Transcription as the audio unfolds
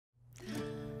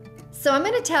So I'm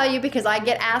going to tell you, because I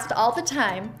get asked all the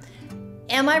time,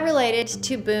 am I related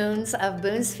to Boones of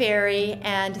Boones Ferry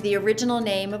and the original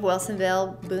name of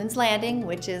Wilsonville, Boone's Landing,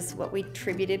 which is what we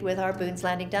attributed with our Boone's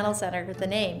Landing Dental Center, the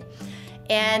name?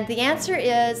 And the answer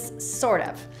is sort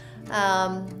of.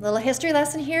 Little history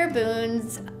lesson here.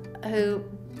 Boones,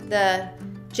 the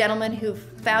gentleman who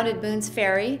founded Boones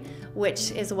Ferry, which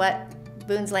is what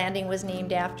Boone's Landing was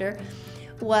named after,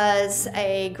 was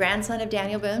a grandson of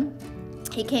Daniel Boone.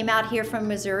 He came out here from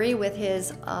Missouri with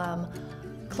his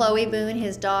Chloe Boone,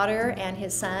 his daughter, and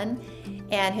his son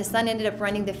ended up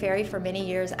running the ferry for many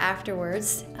years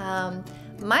afterwards.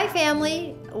 My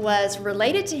family was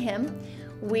related to him.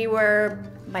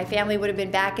 My family would have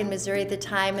been back in Missouri at the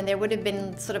time, and there would have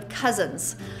been sort of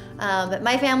cousins. But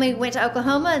my family went to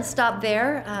Oklahoma and stopped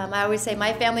there. I always say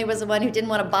my family was the one who didn't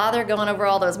want to bother going over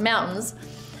all those mountains.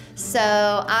 So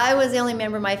I was the only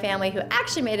member of my family who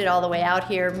actually made it all the way out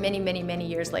here many, many, many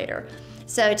years later.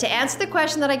 So to answer the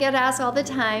question that I get asked all the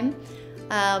time,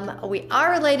 we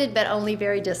are related, but only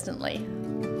very distantly.